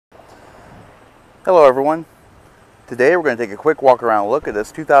Hello everyone. Today we're going to take a quick walk around look at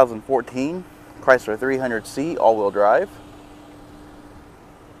this 2014 Chrysler 300C all-wheel drive.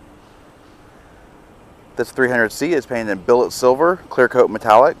 This 300C is painted in billet silver, clear coat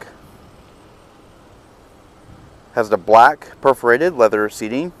metallic. Has the black perforated leather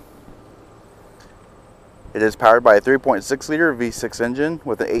seating. It is powered by a 3.6 liter V6 engine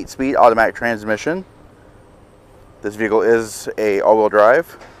with an 8-speed automatic transmission. This vehicle is a all-wheel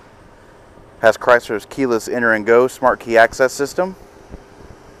drive. Has Chrysler's keyless enter and go smart key access system.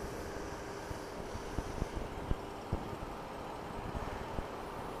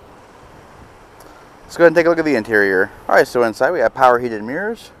 Let's go ahead and take a look at the interior. Alright, so inside we have power heated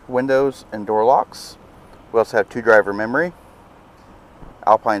mirrors, windows, and door locks. We also have 2 driver memory,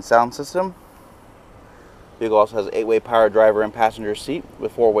 Alpine sound system. The vehicle also has an 8-way power driver and passenger seat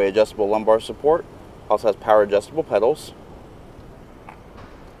with 4-way adjustable lumbar support. Also has power adjustable pedals.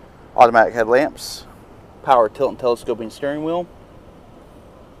 Automatic headlamps, power tilt and telescoping steering wheel.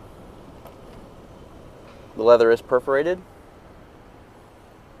 The leather is perforated.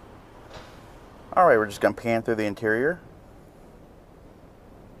 Alright, we're just going to pan through the interior.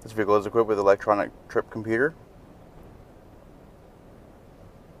 This vehicle is equipped with electronic trip computer.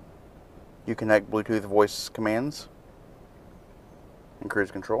 You connect Bluetooth voice commands and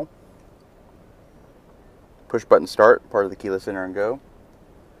cruise control. Push button start, part of the keyless enter and go.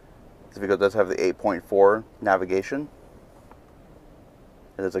 This vehicle does have the 8.4 navigation.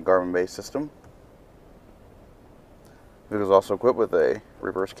 It is a Garmin-based system. The vehicle is also equipped with a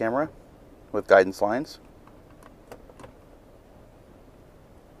reverse camera with guidance lines.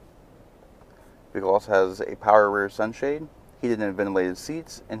 The vehicle also has a power rear sunshade, heated and ventilated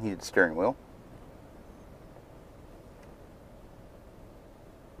seats, and heated steering wheel.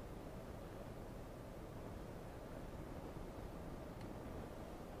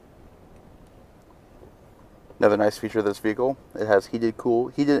 Another nice feature of this vehicle, it has heated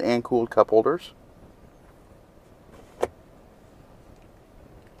and cooled cup holders.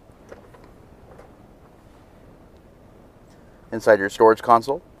 Inside your storage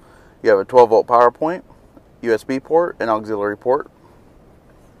console, you have a 12-volt power point, USB port, and auxiliary port.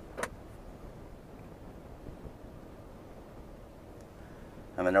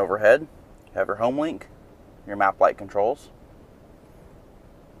 And then overhead, you have your home link, your map light controls.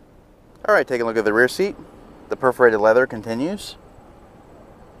 Alright, taking a look at the rear seat. The perforated leather continues.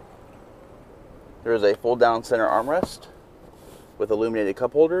 There is a fold-down center armrest with illuminated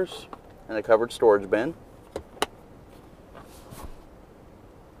cup holders and a covered storage bin.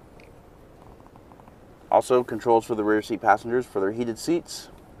 Also, controls for the rear seat passengers for their heated seats,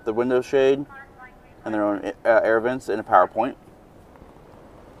 the window shade, and their own air vents and a power point.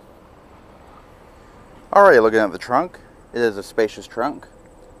 Alright, looking at the trunk. It is a spacious trunk.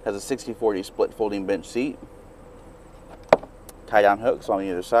 It has a 60/40 split folding bench seat. Tie-down hooks on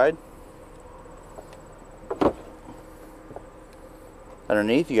either side.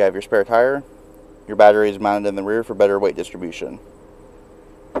 Underneath, you have your spare tire. Your battery is mounted in the rear for better weight distribution.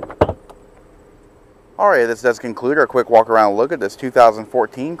 Alright, this does conclude our quick walk around look at this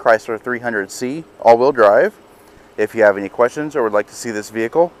 2014 Chrysler 300C all-wheel drive. If you have any questions or would like to see this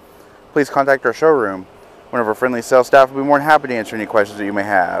vehicle, please contact our showroom. One of our friendly sales staff will be more than happy to answer any questions that you may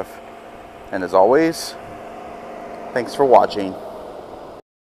have. And as always, thanks for watching.